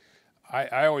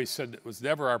 I always said it was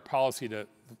never our policy to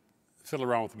fiddle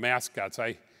around with mascots.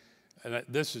 And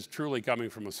this is truly coming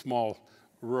from a small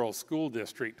rural school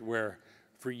district where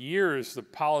for years the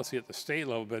policy at the state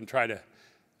level has been try to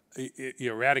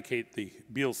eradicate the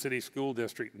Beale City School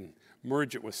District and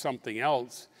merge it with something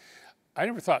else. I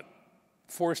never thought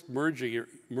forced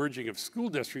merging of school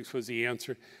districts was the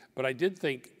answer, but I did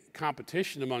think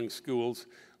competition among schools,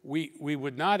 we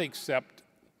would not accept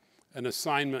an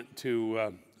assignment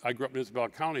to, I grew up in Isabella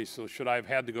County, so should I have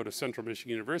had to go to Central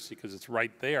Michigan University because it's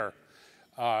right there?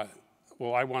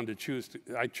 Well, I wanted to choose,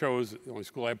 I chose, the only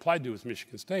school I applied to was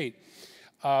Michigan State.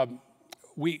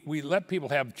 we let people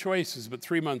have choices, but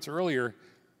 3 months earlier,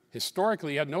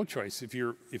 historically, you had no choice. If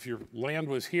your land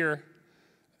was here,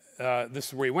 this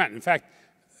is where you went. In fact,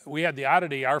 we had the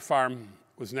oddity. Our farm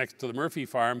was next to the Murphy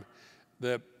farm.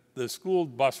 The school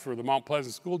bus for the Mount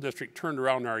Pleasant School District turned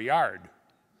around our yard.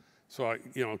 So,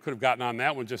 you know, could have gotten on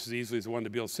that one just as easily as the one to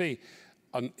BLC.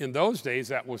 In those days,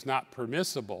 that was not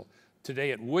permissible.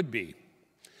 Today, it would be.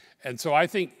 And so I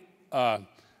think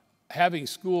having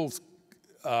schools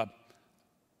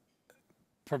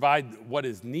provide what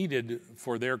is needed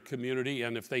for their community,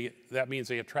 and if that means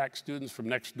they attract students from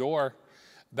next door,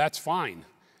 that's fine.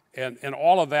 And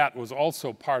all of that was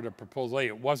also part of Proposal A.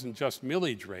 It wasn't just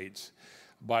millage rates,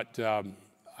 but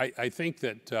I think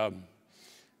that,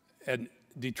 and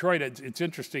Detroit, it's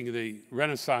interesting, the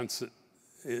Renaissance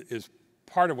is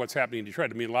part of what's happening in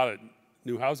Detroit. I mean, a lot of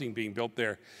new housing being built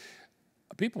there.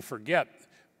 People forget,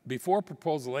 before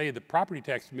Proposal A, the property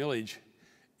tax millage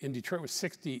in Detroit was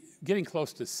 60, getting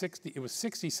close to 60, it was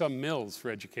 60-some mills for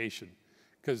education,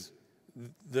 because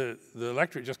the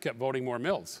electorate just kept voting more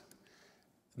mills.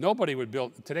 Nobody would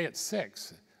build, today it's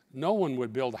 6. No one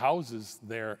would build houses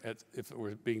there if it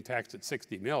were being taxed at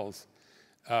 60 mills.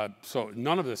 So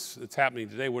none of this that's happening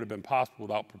today would have been possible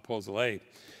without Proposal A.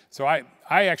 So I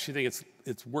actually think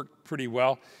it's worked pretty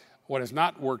well. What has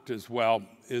not worked as well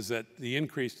is that the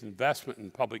increased investment in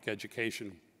public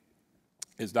education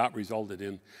has not resulted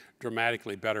in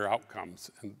dramatically better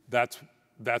outcomes. And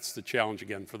that's the challenge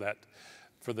again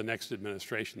for the next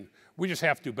administration. We just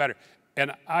have to do better.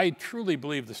 And I truly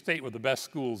believe the state with the best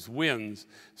schools wins,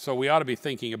 so we ought to be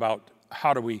thinking about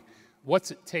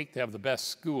what's it take to have the best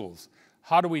schools?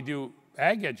 How do we do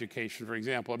ag education, for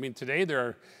example? I mean, today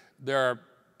there are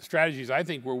strategies, I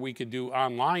think, where we could do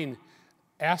online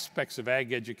aspects of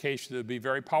ag education that would be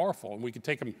very powerful, and we could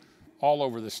take them all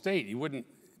over the state. You wouldn't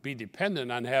be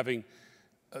dependent on having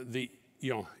in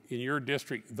your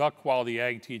district, the quality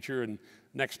ag teacher, and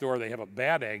next door they have a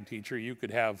bad ag teacher. You could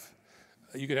have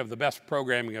the best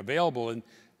programming available, and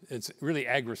it's really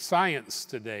agri-science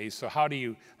today. So how do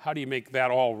you make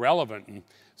that all relevant? And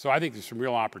so I think there's some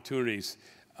real opportunities.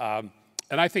 And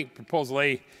I think Proposal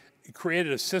A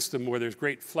created a system where there's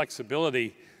great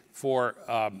flexibility for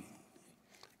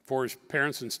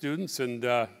parents and students, and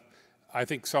I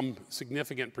think some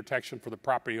significant protection for the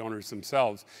property owners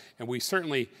themselves. And we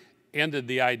certainly ended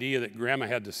the idea that grandma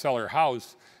had to sell her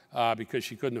house because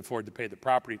she couldn't afford to pay the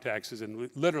property taxes. And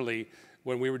literally,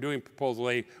 when we were doing Proposal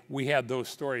A, we had those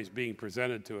stories being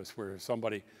presented to us where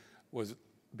somebody was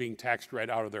being taxed right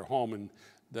out of their home, and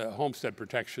the homestead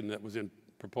protection that was in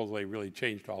Proposal A really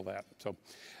changed all that. So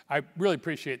I really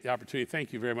appreciate the opportunity.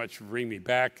 Thank you very much for bringing me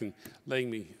back and letting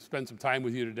me spend some time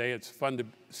with you today. It's fun to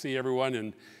see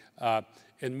everyone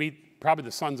and meet probably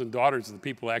the sons and daughters of the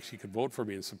people who actually could vote for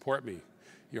me and support me.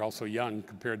 You're all so young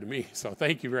compared to me, so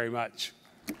thank you very much.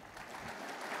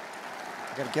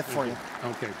 I got a gift for you.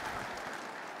 Okay.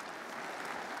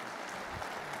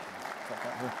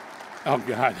 Oh,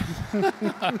 God.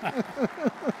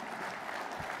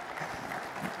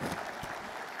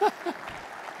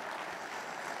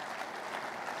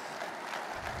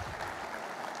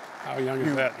 How young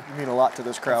is that? You mean a lot to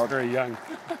this crowd. That's very young.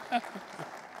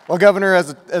 Well, Governor,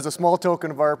 as a small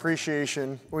token of our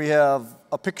appreciation, we have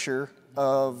a picture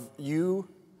of you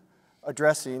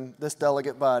addressing this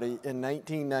delegate body in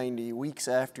 1990, weeks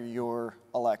after your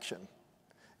election.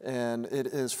 And it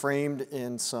is framed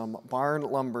in some barn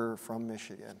lumber from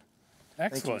Michigan.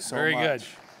 Excellent. Thank you so very much. good.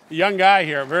 A young guy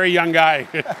here, a very young guy.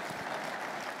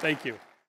 Thank you.